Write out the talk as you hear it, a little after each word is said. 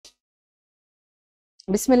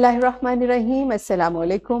Bismillahirrahmanirrahim. Assalamu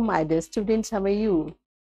alaikum, my dear students. How are you?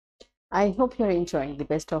 I hope you're enjoying the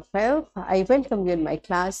best of health. I welcome you in my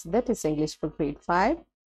class, that is English for grade 5.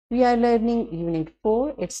 We are learning Unit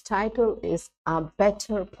 4. Its title is A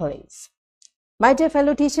Better Place. My dear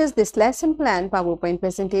fellow teachers, this lesson plan, PowerPoint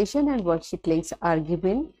presentation and worksheet links are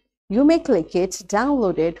given. You may click it,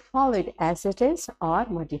 download it, follow it as it is, or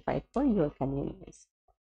modify it for your convenience.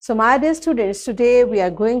 So my dear students, today we are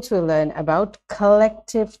going to learn about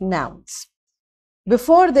collective nouns.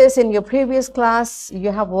 Before this, in your previous class,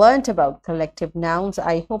 you have learned about collective nouns.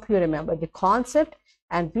 I hope you remember the concept,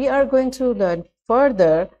 and we are going to learn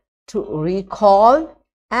further to recall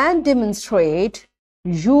and demonstrate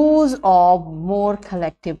use of more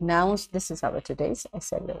collective nouns. This is our today's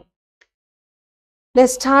SLO.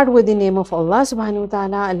 Let's start with the name of Allah subhanahu wa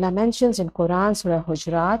ta'ala. Allah mentions in Quran, Surah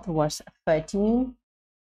Hujurat, verse 13,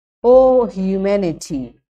 O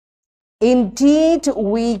humanity, indeed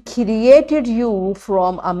we created you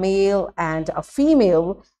from a male and a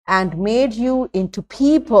female and made you into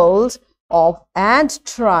peoples and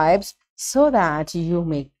tribes so that you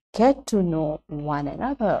may get to know one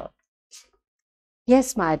another.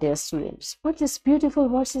 Yes, my dear students, what this beautiful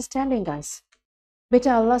verse is telling us.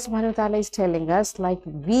 Beta, Allah subhanahu wa ta'ala is telling us, like,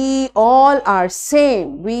 we all are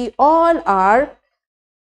same. We all are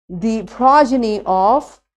the progeny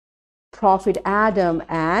of Prophet Adam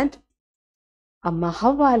and Amma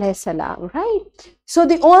Hawa alayhi salam, right? So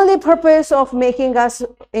the only purpose of making us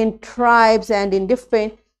in tribes and in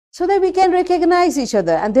different, so that we can recognize each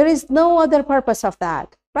other, and there is no other purpose of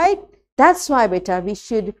that, right? That's why, beta, we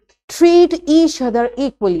should treat each other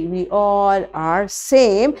equally. We all are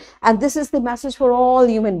same, and this is the message for all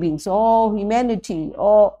human beings, all humanity,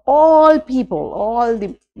 all people, all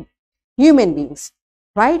the human beings,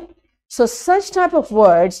 right? So such type of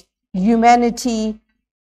words, humanity,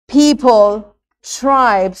 people,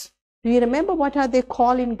 tribes, do you remember what are they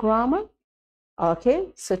called in grammar? Okay,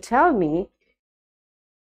 so tell me,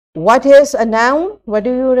 what is a noun? What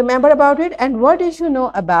do you remember about it? And what did you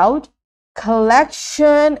know about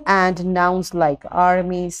collection and nouns like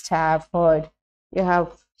army, staff, herd? You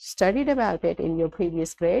have studied about it in your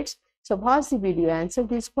previous grades. So pause the video, answer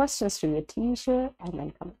these questions to your teacher, and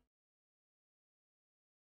then come.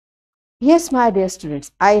 Yes, my dear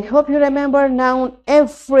students, I hope you remember noun.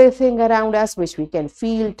 Everything around us which we can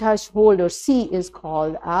feel, touch, hold, or see is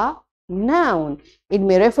called a noun. It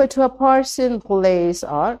may refer to a person, place,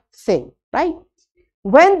 or thing, right?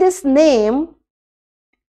 When this name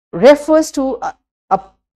refers to a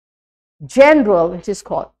general, it is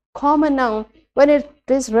called common noun. When it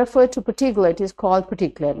is referred to particular, it is called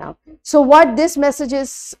particular noun. So what this message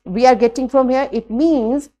is we are getting from here, it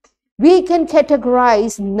means we can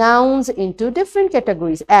categorize nouns into different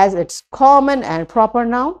categories as its common and proper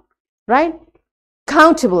noun, right?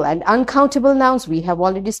 Countable and uncountable nouns we have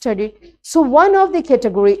already studied. So one of the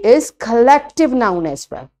category is collective noun as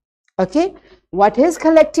well. Okay, what is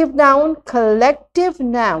collective noun? Collective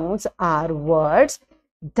nouns are words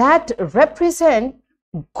that represent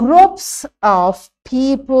groups of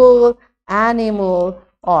people, animal,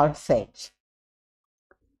 or things.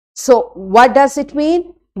 So what does it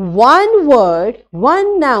mean? One word,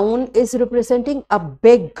 one noun is representing a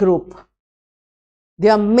big group.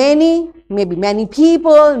 There are many, maybe many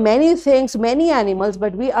people, many things, many animals,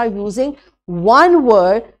 but we are using one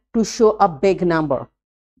word to show a big number,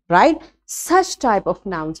 right? Such type of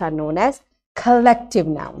nouns are known as collective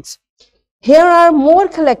nouns. Here are more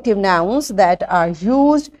collective nouns that are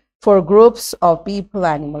used for groups of people,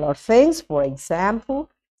 animal, or things. For example,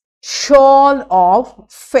 shoal of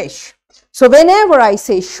fish. So whenever I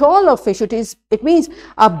say shoal of fish, it means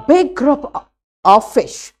a big group of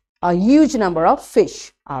fish, a huge number of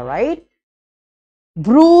fish, all right?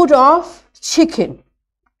 Brood of chicken,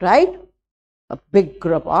 right? A big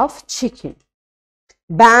group of chicken.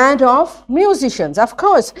 Band of musicians. Of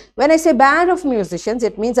course, when I say band of musicians,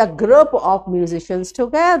 it means a group of musicians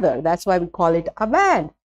together. That's why we call it a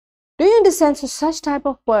band. Do you understand? So such type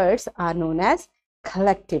of words are known as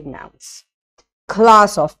collective nouns.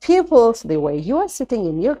 Class of pupils, the way you are sitting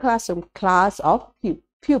in your classroom, class of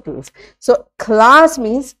pupils. So class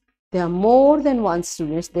means there are more than one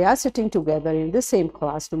students. They are sitting together in the same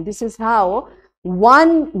classroom. This is how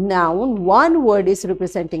one noun, one word is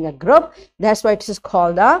representing a group. That's why it is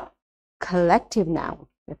called a collective noun.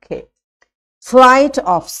 Okay. Flight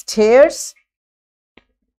of stairs,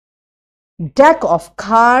 deck of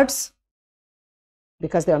cards,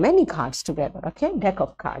 because there are many cards together. Okay, deck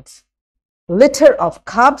of cards. Litter of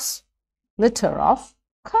cubs, litter of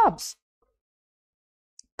cubs.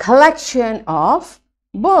 Collection of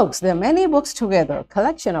Books. There are many books together.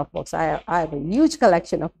 Collection of books. I have a huge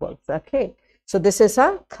collection of books. Okay. So this is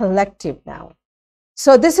a collective noun.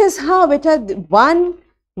 So this is how one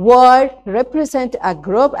word represent a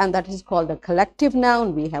group, and that is called a collective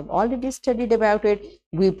noun. We have already studied about it.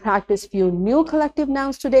 We practice few new collective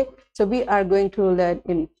nouns today. So we are going to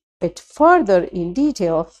learn it further in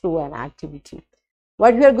detail through an activity.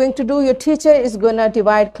 What we are going to do, your teacher is going to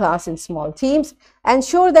divide class in small teams.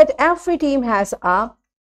 Ensure that every team has a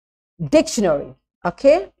dictionary,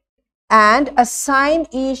 okay? And assign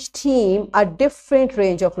each team a different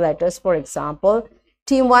range of letters. For example,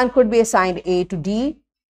 team 1 could be assigned A to D,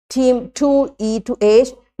 team 2 E to H.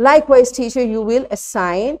 Likewise, teacher, you will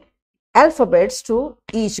assign alphabets to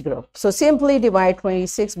each group. So simply divide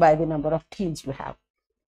 26 by the number of teams you have.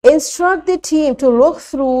 Instruct the team to look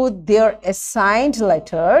through their assigned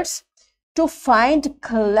letters to find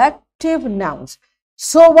collective nouns.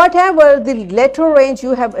 So whatever the letter range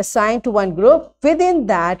you have assigned to one group, within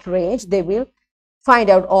that range, they will find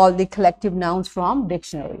out all the collective nouns from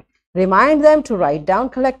dictionary. Remind them to write down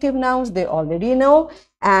collective nouns they already know,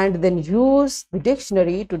 and then use the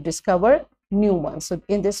dictionary to discover new ones. So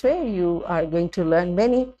in this way, you are going to learn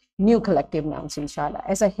many new collective nouns, inshallah.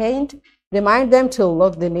 As a hint, remind them to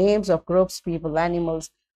look the names of groups, people, animals,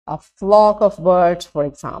 a flock of birds, for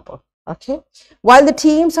example. Okay. While the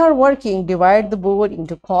teams are working, divide the board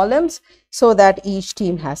into columns so that each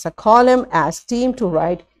team has a column. Ask team to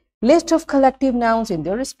write list of collective nouns in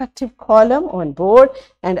their respective column on board,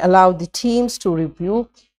 and allow the teams to review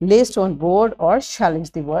list on board or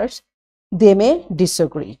challenge the words they may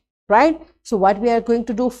disagree, right? So what we are going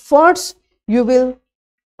to do first, you will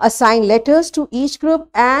assign letters to each group,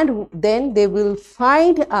 and then they will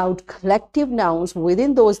find out collective nouns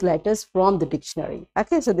within those letters from the dictionary.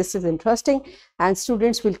 Okay, so this is interesting, and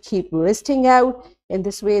students will keep listing out. In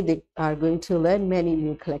this way, they are going to learn many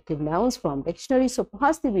new collective nouns from dictionary. So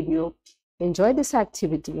pause the video, enjoy this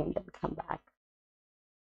activity, and then come back.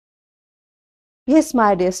 Yes,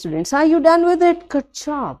 my dear students, are you done with it? Good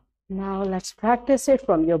job. Now let's practice it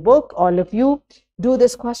from your book. All of you do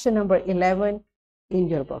this question number 11 in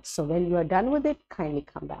your book. So when you are done with it, kindly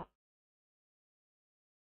come back.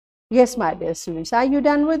 Yes, my dear students, are you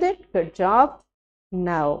done with it? Good job.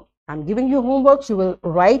 Now I'm giving you homework. You will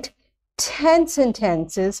write 10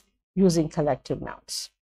 sentences using collective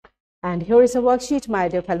nouns. And here is a worksheet, my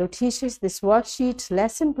dear fellow teachers. This worksheet,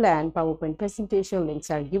 lesson plan, PowerPoint presentation links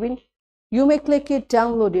are given. You may click it,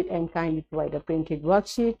 download it, and kindly provide a printed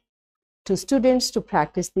worksheet to students to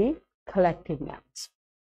practice the collective nouns.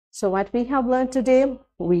 So what we have learned today,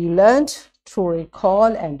 we learned to recall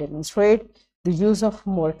and demonstrate the use of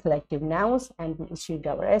more collective nouns, and we achieved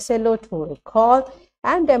our SLO to recall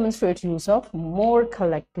and demonstrate use of more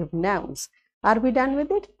collective nouns. Are we done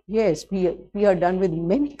with it? Yes, we are done with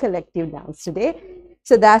many collective nouns today.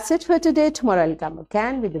 So that's it for today. Tomorrow I'll come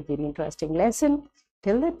again with a very interesting lesson.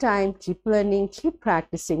 Till that time, keep learning, keep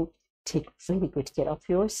practicing. Take very good care of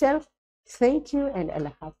yourself. Thank you, and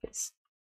Allah Hafiz.